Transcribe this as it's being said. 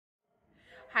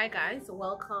Hi guys,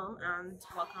 welcome and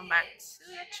welcome back to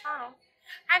the channel.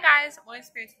 Hi guys, moi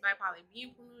espero que vai parler bien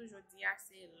pour nous aujourd'hui,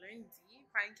 c'est lundi.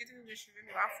 Pas inquiétez nous de cheveux,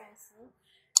 mais va fond fou.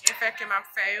 Et fait que m'a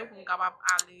fait pour capable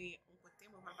aller au côté,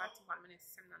 moi pas partir pour mener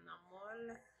système dans la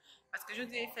mall parce que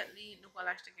jeudi fait nous pour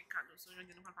acheter quelques cadeaux.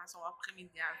 Aujourd'hui nous passer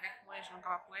après-midi avec moi, je vais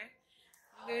après.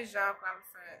 Déjà pour le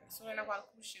faire. So on va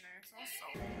coucher dans son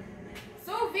son.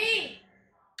 Sophie,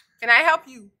 can I help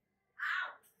you?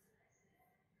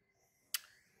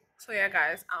 So yeah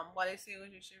guys, what I say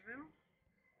with your cheveux.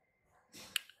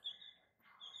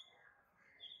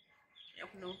 Eu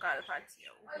não quero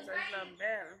fazer o que você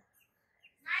lambel.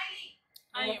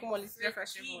 Como eles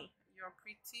festival. You're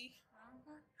pretty.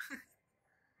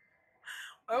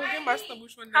 Eu tenho bastante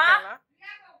bucho de lá.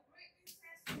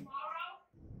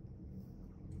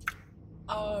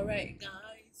 Alright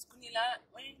guys, kunila,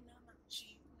 wait na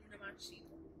machi,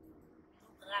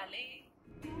 rale.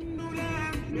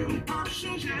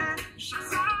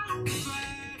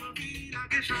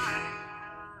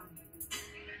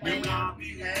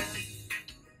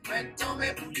 Mais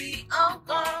tomber pour lui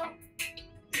encore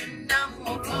une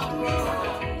amour.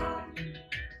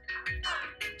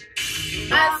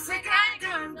 Mas se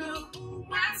cagando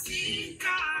uma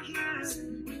cidade,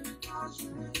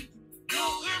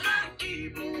 não é aqui,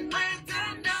 não é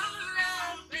não.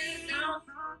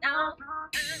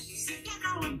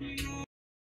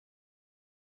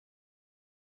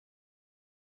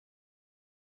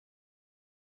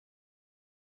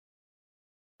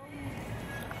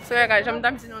 So yeah guys, j'aime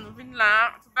d'habitude nous venons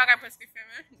là, tout pas presque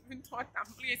Femen, venons trop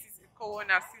t'appeler si c'est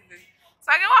corona season.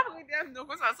 Ça que on va dire nous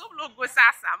comme ça, sauf logo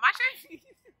ça, machin.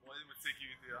 Moi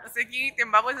sécurité. Sécurité,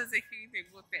 pas besoin de sécurité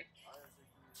Kote.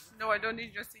 No, I don't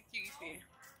need your security.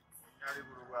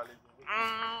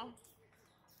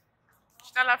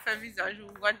 Je t'ai la fait visage, je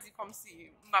vais dire comme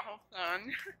si on va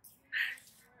comprendre.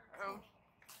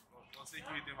 Mon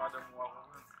sécurité madame moi.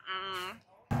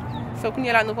 So qu'on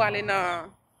y là nous pour aller dans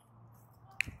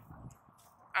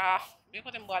bien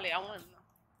quand on va aller à one.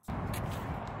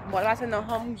 Bon là c'est dans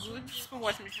Home Goods pour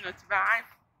moi c'est une petite vibe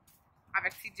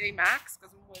avec TJ Maxx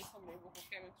parce que moi ils sont beaucoup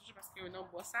faire toujours parce que on a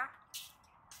beau ça.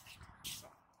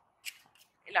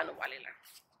 Et là nous allons aller là.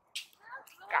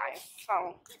 Guys,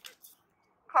 so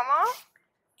come on.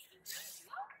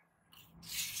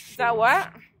 Is that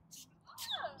what?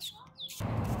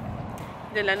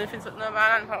 De là nous faisons notre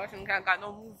balade pour watching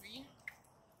no movie.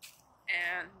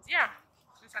 And yeah,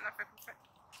 c'est ça n'a fait pour faire.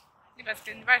 Parce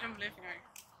que nous vais jamais faire.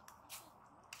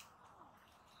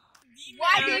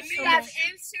 Why did you guys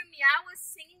answer me? I was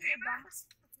singing about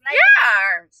like,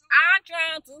 yeah, I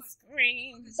tried to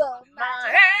scream, but my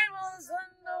head was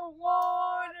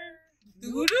underwater.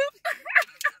 It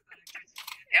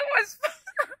was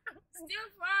still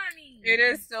funny. It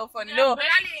is still funny. No,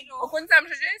 one time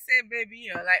she just said,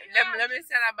 "Baby, like let me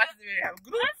say that back to the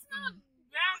group." That's not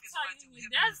baptizing.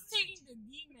 That's taking the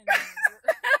demon.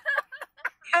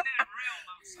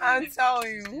 I'm telling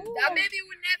you, that baby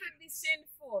would never be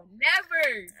sinful.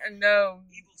 Never. No,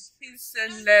 he's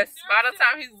sinless. By the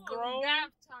time he's grown,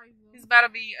 he's about to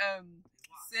be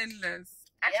sinless.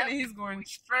 Actually, he's going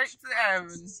straight to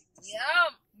heaven.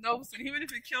 Yep. No, so even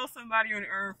if he kills somebody on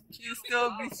earth, he'll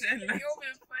still be sinless. You've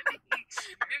been funny.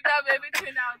 If that baby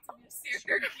turned out to be a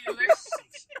serial killer.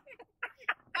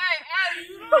 Hey,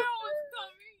 you don't know what's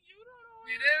coming. You don't know.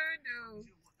 You never do.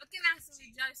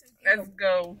 Let's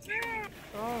go.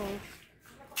 Oh.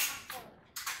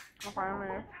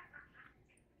 Okay,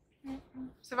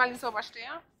 você vai ali só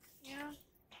baixar? Yeah.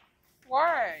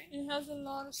 Why? It has a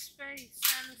lot of space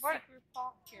and a secret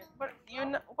pocket. But you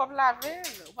know, o povo lá vê,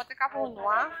 o povo tem carro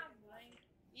noir.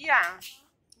 Yeah.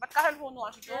 But carro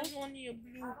noir, tu there's only a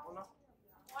blue. Hola.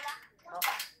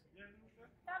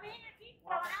 ¿Está bien aquí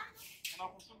trabajando?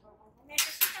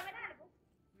 ¿Necesita ver algo?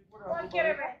 ¿Cuál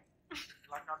quiere ver?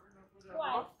 ¿Cuál?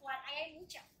 Ahí hay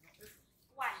muchas.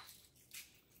 ¿Cuál?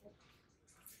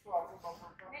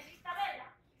 ¿Necesita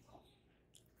verla?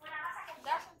 Bueno, vas a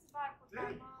comprar un barco.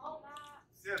 Primero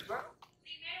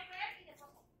ver y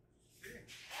después.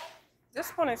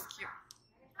 This one is cute.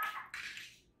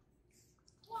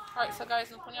 Alright, so guys,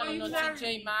 we're putting on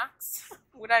TJ Maxx.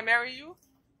 Would I marry you?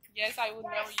 Yes, I would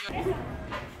marry you.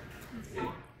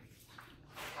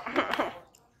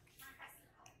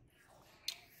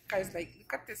 Guys, like,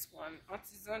 look at this one.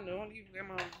 Artisan, only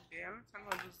vraiment belle. Ça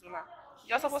m'a $12.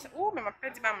 You're supposed to. Oh, mais ma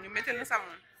petite maman, you mettez le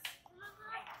salmon.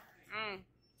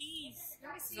 These.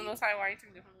 You know, why you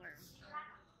think different way.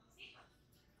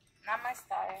 Not my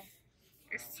style.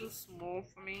 It's too small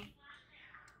for me.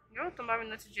 You know, tomorrow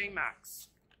not TJ Maxx.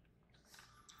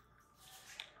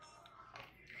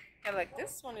 Yeah, like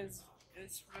this one is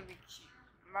really cute.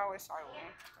 My wish I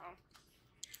will.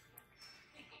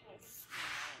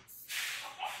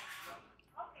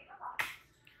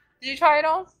 Did you try it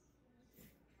on?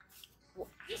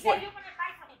 You said you want to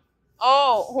buy for him.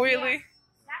 Oh, really?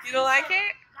 Yes. You don't like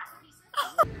it?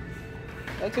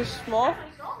 That's That's too small? He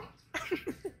told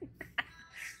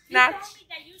Not. me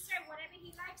that you said whatever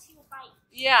he likes, he will buy it.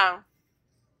 Yeah.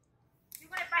 You're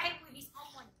going to buy him with his own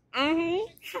money.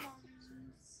 Mm-hmm.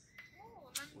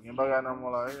 Oh,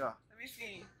 Let me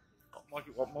see.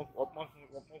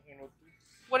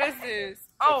 What is this?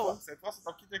 Oh,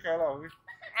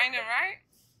 I know, right?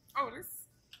 Oh, this.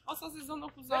 Also, this is on the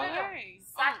oreilles.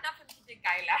 Ça t'a fait petit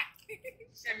dégaille là.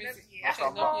 Let me see. Yeah. Okay,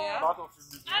 no, yeah. I love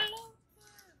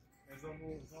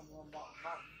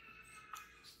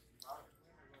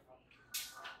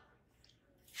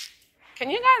Can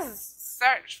you guys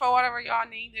search for whatever y'all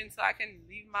need until I can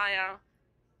leave my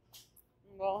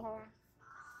go home?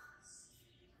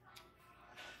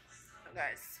 So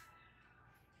guys,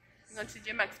 non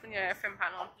Cityplace pour y faire pas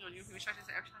non plus, je vais chercher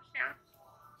ça chercher.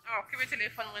 Oh, que le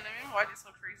téléphone moi même moi ils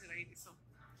sont crazy là ils sont.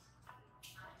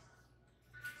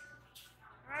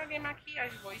 Ah, les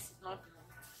maquillages boy ici non.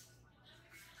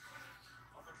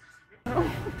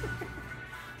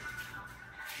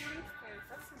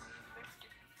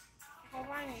 Como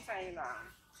vai isso aí lá?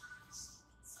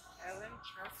 Ellen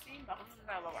Chelsea, vamos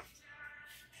lá, lá.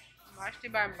 Mas tem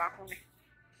bem baco, né?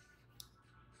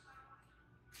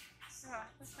 Ah,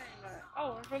 this ain't that.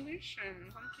 Oh,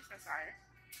 Revolution. Como que isso sai?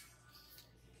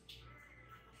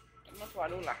 Vamos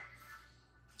lá.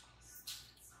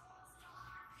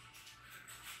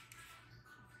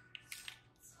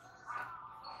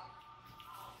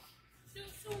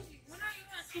 Susie, when are you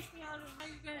going to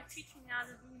teach me how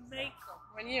to do makeup?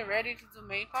 When you're ready to do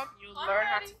makeup, you learn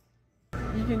how to.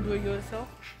 You can do it yourself.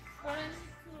 But I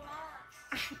need to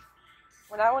learn.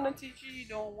 When I want to teach you, you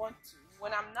don't want to.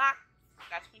 When I'm not,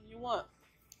 that's when you want.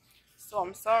 So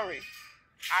I'm sorry,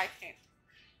 I can't.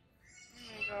 Oh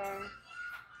my god.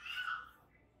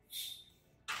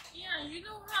 Yeah, you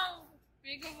know how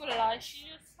big of a lie she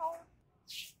is so?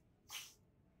 Is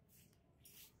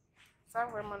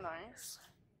that really nice?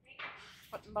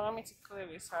 But let me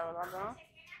clearly say that.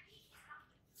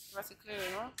 Vai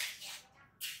clearly, no?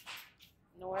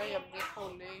 No way up the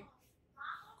whole day.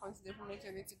 Consider for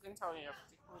making it to tell you up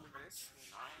the whole this.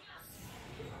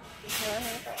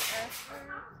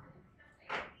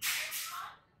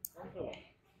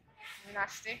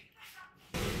 Nasty.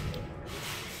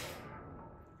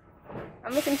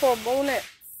 I'm looking for bonnets,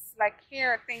 like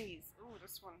hair thingies. Ooh,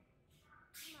 this one.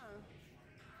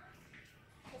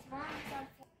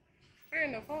 Put it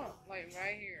in the front, like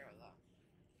right here.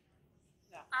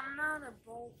 Yeah. I'm not a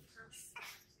bold person.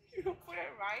 You put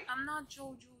it right. I'm not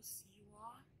JoJo's. You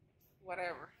are?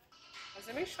 Whatever.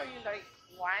 Let me show you like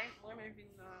why women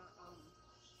in the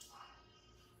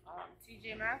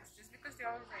TJ Maxx, just because they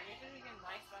always like making it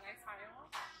nice when I try them on.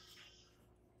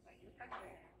 Like look at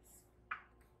this.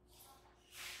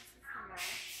 This is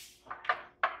nice.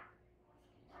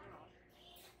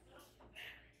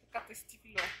 Look at this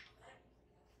tipilo.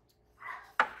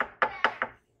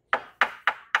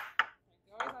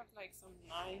 They always have like some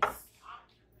nice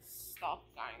stuff,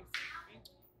 guys.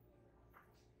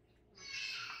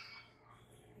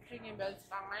 Chicken belts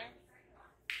by mine.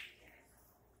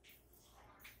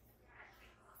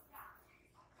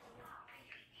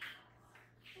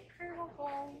 Okay, well,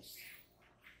 guys.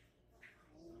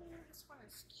 This one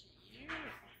is cute.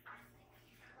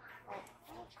 Oh,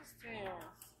 how much is this?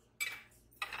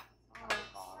 Oh my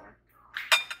god.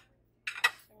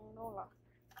 Nola.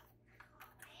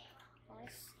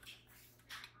 Nice.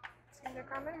 See, the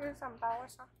camera with some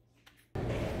towers.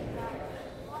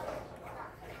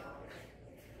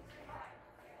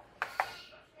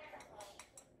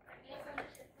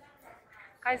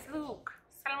 Guys, look.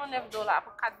 $7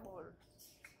 for cat ball.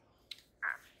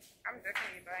 I'm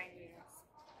definitely buying these.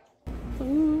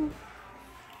 Ooh.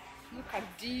 Look at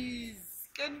these.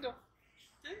 Kendo.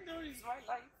 Kendo is my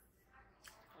life.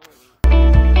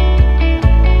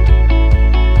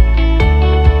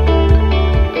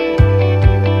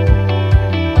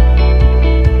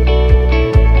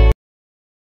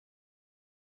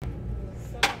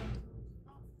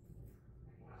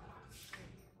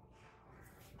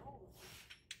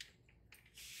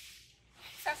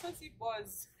 Ça sent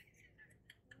buzz.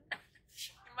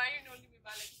 Imagine only me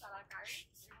balance à la caille.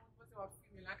 Et on peut se voir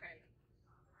filmer la caille.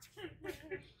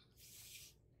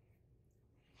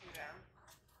 Yeah.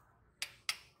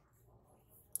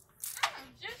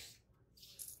 Just,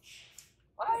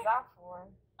 What is that for?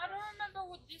 I don't remember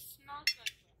what this smells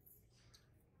like.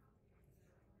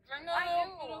 I know I a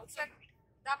know. little It's bit like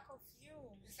that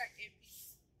perfume. It's like a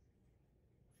piece.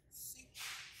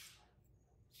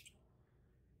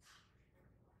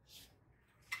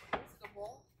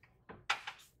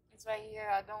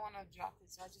 Yeah, I don't want to drop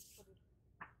it, so I just put it.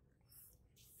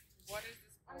 What is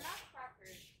this? I'm not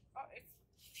crackers. Oh, it's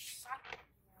soccer.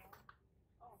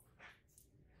 Oh,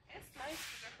 it's nice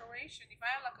for decoration. If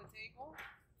I had like a table,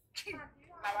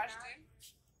 I watched it.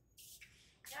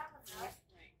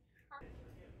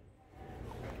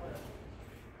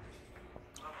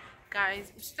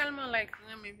 Guys, it's tellement like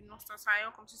même vin non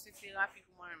sensation comme si c'était rapide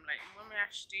pour moi-même. Like, moi m'ai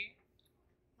acheté,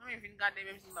 moi m'ai vin garder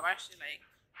même si je m'avais acheté like,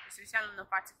 spécialement dans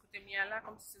partie côté mien là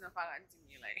comme si c'était dans paradis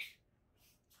mien like.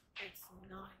 It's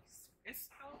nice. It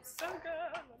smells so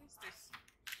good. What is this?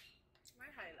 My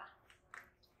highlight.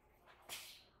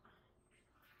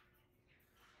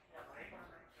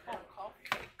 Oh, coffee.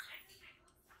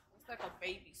 It's like a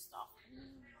baby stuff.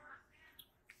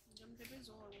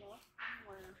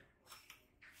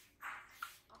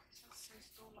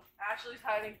 Ashley's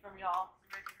hiding from y'all.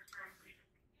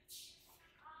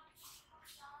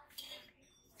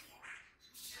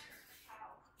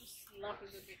 This lump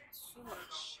is a bit too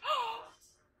much.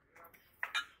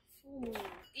 Ooh.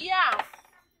 Yeah.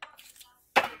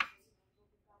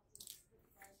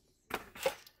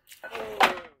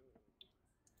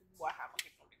 What happened?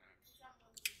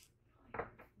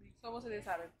 So what's this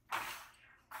happen?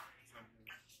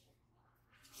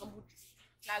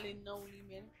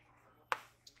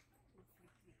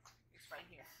 It's right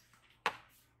here.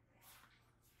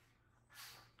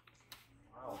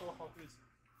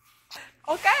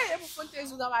 Okay, eu vou contar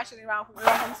isso da baixa de lá.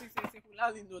 Vamos se for lá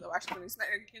lindo da baixa de lá.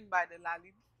 You can buy the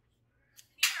lali.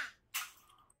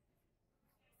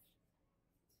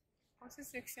 What's this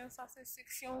section? What's this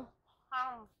section?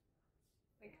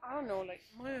 Like I don't know, like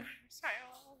more. Sorry,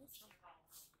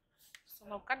 so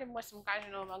I'm gonna watch some guys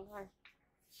know my guy.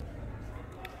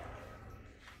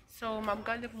 So I'm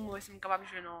gonna do more some capable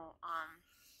de no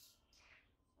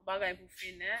bagay pour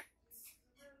Femen.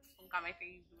 On va mettre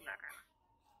you do la cara.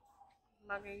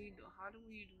 Bagay how do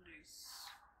we do this?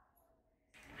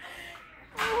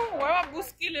 Oh, why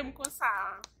busquilem com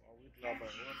ça?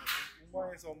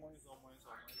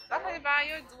 Ça fait pas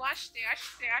eu do acheter.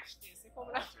 C'est pas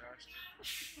là.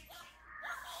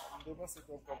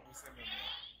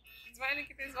 Vai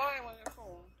que tem zóio,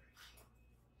 mano.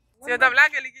 Se eu dar lá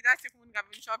aquele que dá tipo um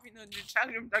cabelo shopping no de chá,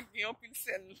 eu dá que eu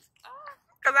pincel.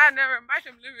 Cause I never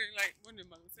imagine living like money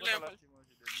man.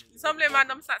 Some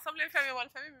madam, some family one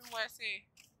family me more say.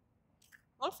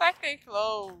 Looks like they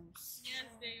close.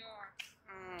 Yes, they are.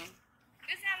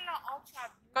 Is that not ultra?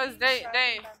 Cause they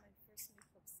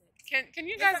can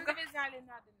you guys go? The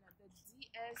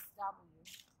DSW.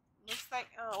 Looks like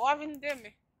what have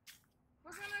them?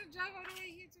 What's gonna drive all the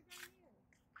way here to come here?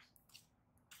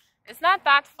 It's not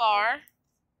that far.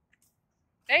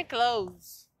 They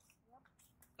close.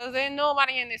 Cause there's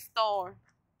nobody in the store.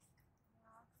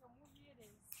 So movie it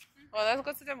is. Well, let's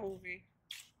go to the movie.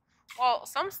 Well,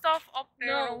 some stuff up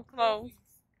there don't close.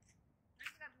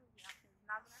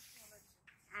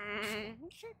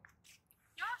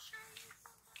 Y'all sure you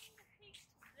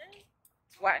today?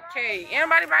 What cake?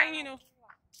 Anybody buying, you know?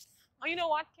 Oh, you know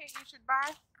what cake you should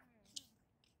buy?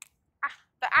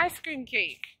 The ice cream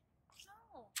cake.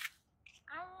 No,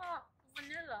 I want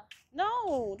vanilla.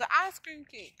 No, the ice cream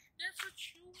cake. That's what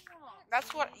you want.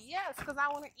 That's what, yes, because I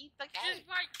want to eat the cake. Just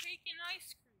buy cake and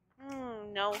ice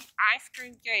cream. No, ice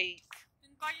cream cake.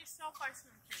 Then buy yourself ice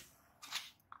cream cake.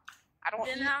 I don't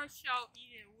Then I shall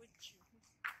eat it with you.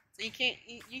 So you can't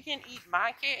eat, you can eat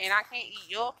my cake and I can't eat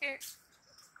your cake?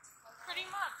 Pretty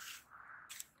much.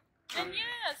 Then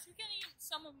yes, you can eat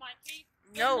some of my cake.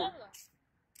 No.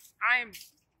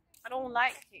 I don't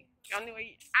like cake. The only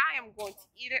way I am going to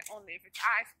eat it only if it's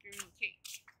ice cream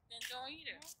cake. Then don't eat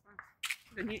it.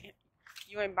 Then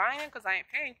you ain't buying it because I ain't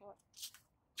paying for it.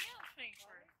 Yeah, I'm paying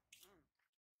for it.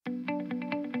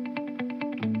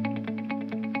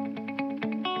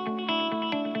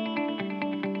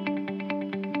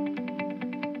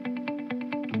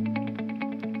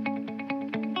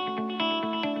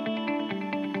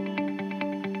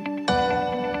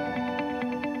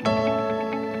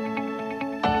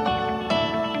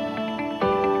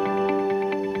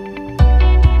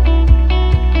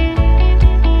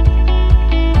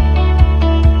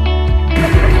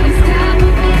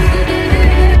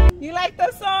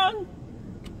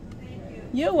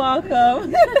 You're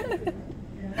welcome.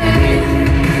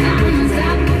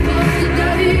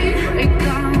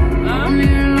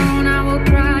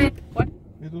 What?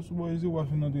 Ito subo easy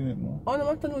washing na din mo. Oh,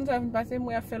 naman tanong sa akin kasi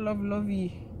mo ya feel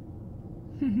lovey.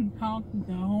 How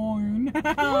down.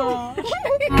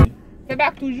 Fais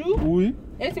back toujours? Oui.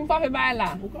 Et si me pas fait back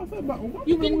là?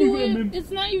 You can do it.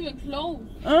 It's not even close.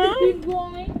 Keep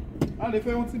going. Allez,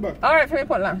 fais un petit bac. Alright, fais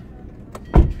pas là.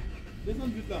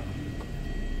 Descends vite là.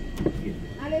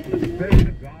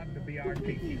 Consider God to be our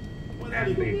teacher.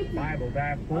 And the Bible,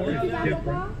 therefore, is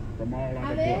different from all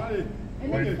other books.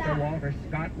 When Sir Walter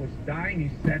Scott was dying, he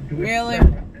said to his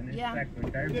servant and his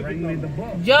secretary, bring me the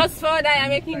book. Just for that, you're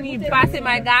making me pass it,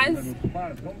 my guys.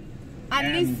 At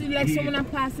least like someone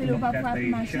pass it over for a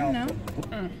machine now.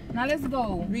 Now let's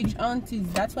go. Reach aunties.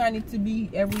 That's where I need to be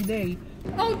every day.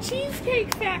 Oh,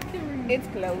 Cheesecake Factory. It's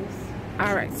close.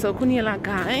 Alright, so Kunila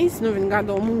guys, nous venons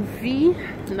regarder un movie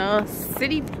dans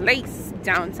Cityplace,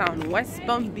 downtown West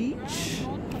Palm Beach.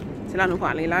 C'est là nous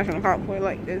parlons là, je ne parle pas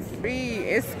like this.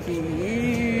 It's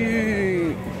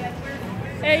cute.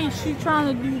 Hey, she trying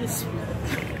to do this.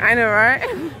 I know, right?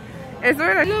 It's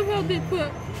really I love how they put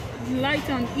lights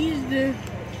on each of the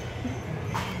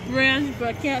branch, but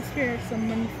I can't spare some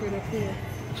money for the floor.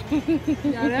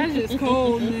 Yeah, that's just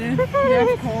cold, man.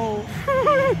 That's cold.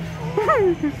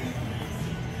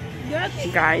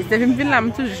 Guys, they've been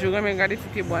filming toujours, mais regardez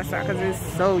tout les bois ça, because it's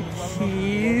so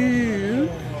cute.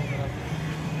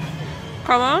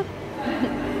 Comment?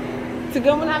 To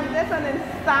go and have this one in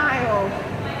style.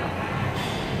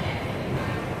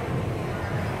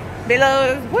 Below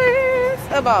is where's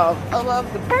above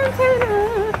the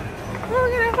antenna.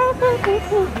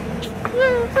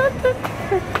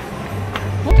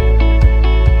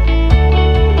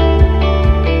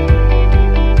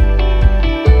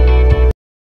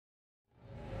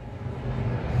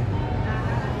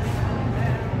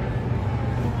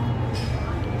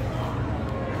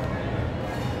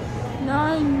 Now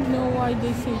I know why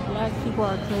they say black people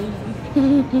are crazy.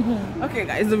 Okay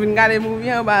guys, nous venons regarder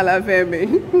movie en bas la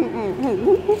Femen.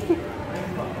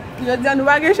 Je dis à nous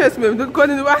pas quelque chose même, tout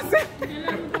connaît nous passer.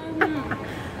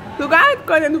 Tout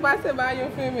connaît nous passer par your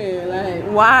Femen. Like,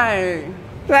 why?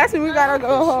 Last we gotta go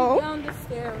home. Down the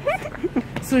stairs.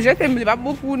 Sujet t'aime pas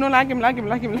beaucoup, non, like him. Wait.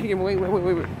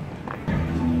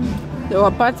 Je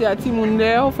vais partir à Timunde,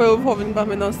 on fait venir pas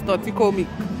maintenant sortir comique.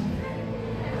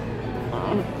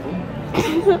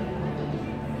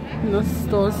 Non, c'est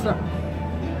ça.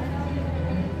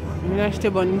 J'ai acheté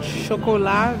bon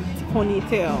chocolat,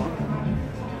 ponytail.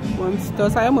 Bon, c'est ça,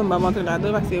 je vais montrer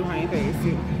là-dedans parce que c'est vraiment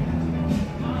intéressant.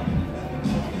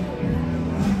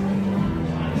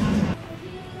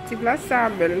 Cityplace, ça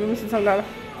belle. Nous sommes là.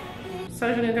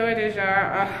 Ça, je n'étais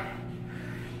déjà.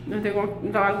 Nous avons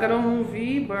regardé un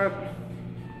movie, mais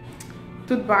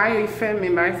tout bail est fermé,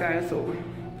 mais ça est sauvé.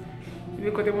 Le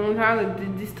côté pour nous faire la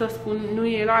distance pour nous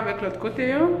y là avec l'autre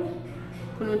côté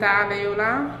pour nous aller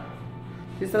là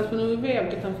distance pour nous arriver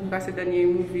après temps passer dernier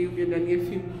movie ou bien dernier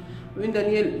film une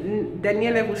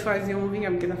dernière là pour choisir un movie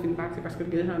après temps fin passer parce que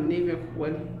les gens never quoi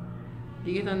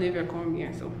les gens never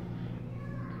combien ça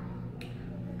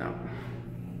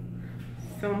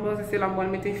donc c'est la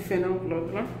bonne mettre fin dans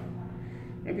l'autre là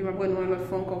et puis après nous l'autre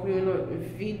fois encore une autre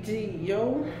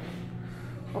vidéo.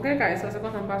 Ok guys, so c'est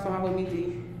quand on passe en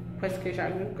après-midi presque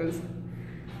chaque jour because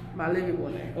my living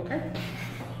one there, okay?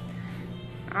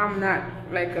 I'm not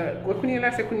like what when you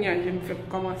like c'est qu'on y a je me fais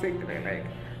commencer like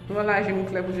voilà je me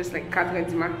lève pour juste like 4h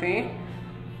du matin.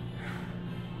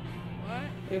 What?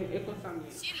 Et comme ça.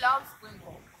 She loves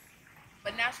sprinkles,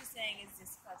 but now she's saying it's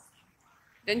disgusting.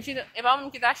 Then she if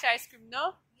I'm gonna dash ice cream,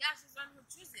 no? Yeah, she's going to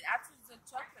choose it. I choose the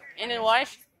chocolate. And then why? I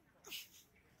thought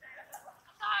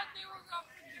they were going to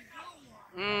put the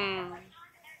blue one.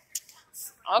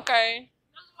 Okay.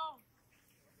 Let's go.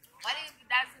 What if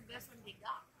that's the best one they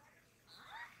got?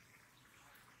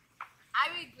 I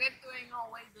regret throwing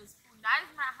away this food. How is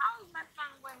my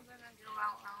son going to get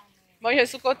around there? Moi je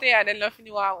suis côté à de l'offre ni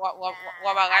wa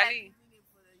bagali.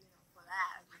 For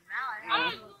that. Now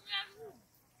I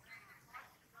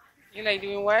You like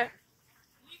doing what?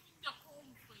 leaving the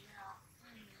comb for you.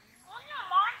 Oh yeah,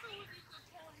 Martha would eat the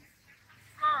comb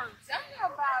first. Tell me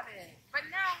about it. But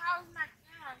now how's my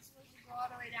son supposed to go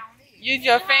all the way down there? Use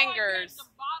your fingers. The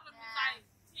bottom is like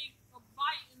take a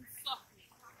bite and suck it.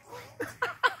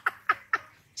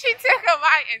 She took a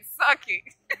bite and suck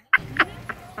it.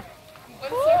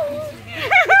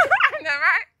 All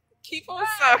right? Keep on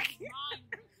sucking.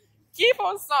 Keep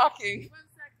on sucking. 1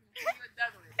 second. You're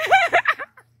done with it.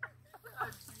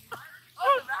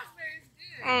 Oh, the raspberry is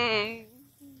good.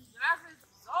 The raspberry is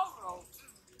so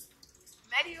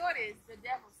Medior is the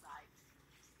devil's side.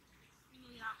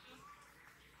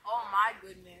 Oh my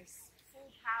goodness.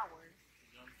 Full power.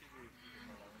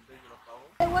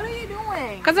 Hey, what are you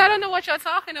doing? Because I don't know what you're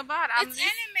talking about. It's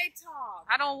anime talk.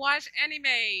 I don't watch anime.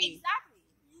 Exactly.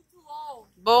 You too old.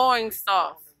 Boring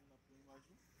stuff.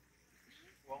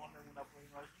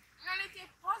 Non, elle était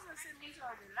pause dans cette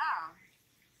mesure-là.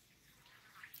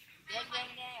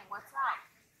 Gang, what's up?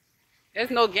 There's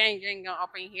no gang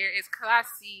up in here. It's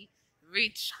classy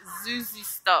rich, Zuzi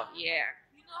stuff. Yeah.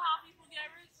 You know how people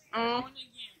get rich? Mm. Going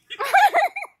again.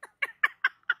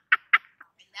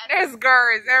 This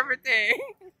girl is everything.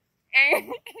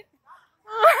 And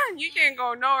you can't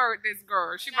go nowhere with this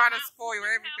girl. She about to spoil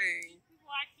everything. People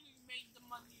actually make the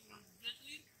money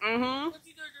legally. Mm-hmm. But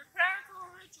either their parents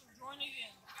were rich or join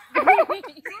again.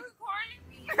 You're recording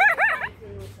me?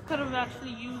 Could have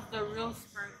actually used the real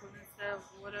sprinkle instead of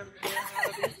whatever they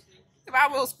have. If I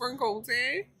will sprinkle,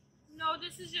 eh? No,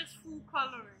 this is just food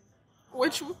coloring.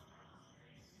 Which one?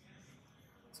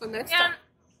 So next And time.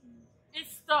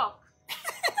 it's stuck.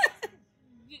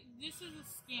 This is a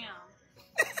scam.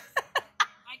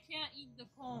 I can't eat the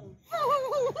cone.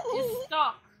 It's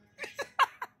stuck.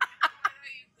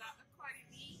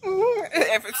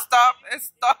 If it's stuck, it's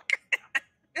stuck.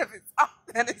 If it's up,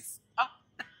 then it's up.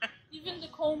 Even the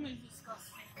comb is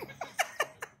disgusting.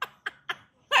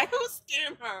 Like, who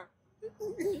scammed her?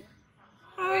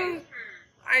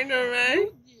 I know, right?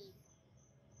 You did.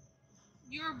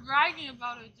 You were bragging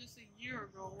about it just a year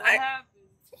ago. What happened?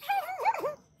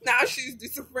 Now she's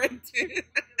disappointed. Where's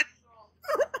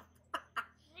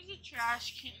the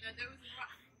trash can?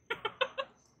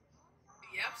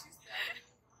 Yep, she's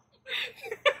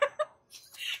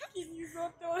Can you go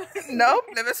throw it? Nope,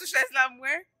 leve sou chèze la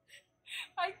mwen.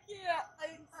 I can't.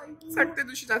 Sa ki te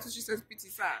do chita sou chèze piti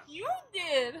sa. You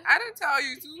did. I didn't tell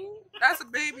you to. That's a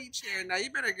baby chair. Now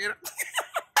you better get up.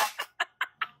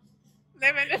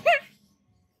 Leve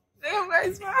where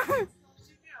is mine?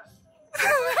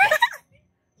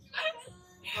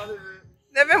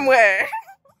 Leve where?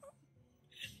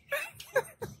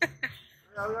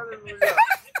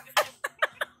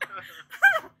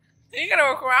 You gotta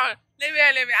walk around. Leve,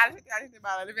 ajoute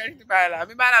bala.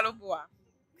 Mi bala lo boa.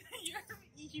 You're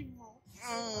evil.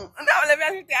 No,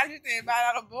 leve, ajoute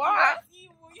bala lo boa. You're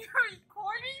evil. You're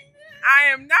recording this? I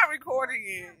am not recording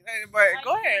it, but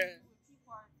go ahead.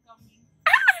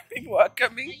 People are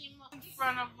coming. In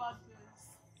front of others.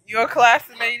 You're a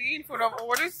classy lady in front of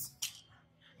orders.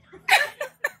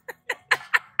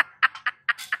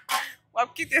 Well,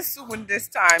 keep this soon this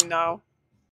time now.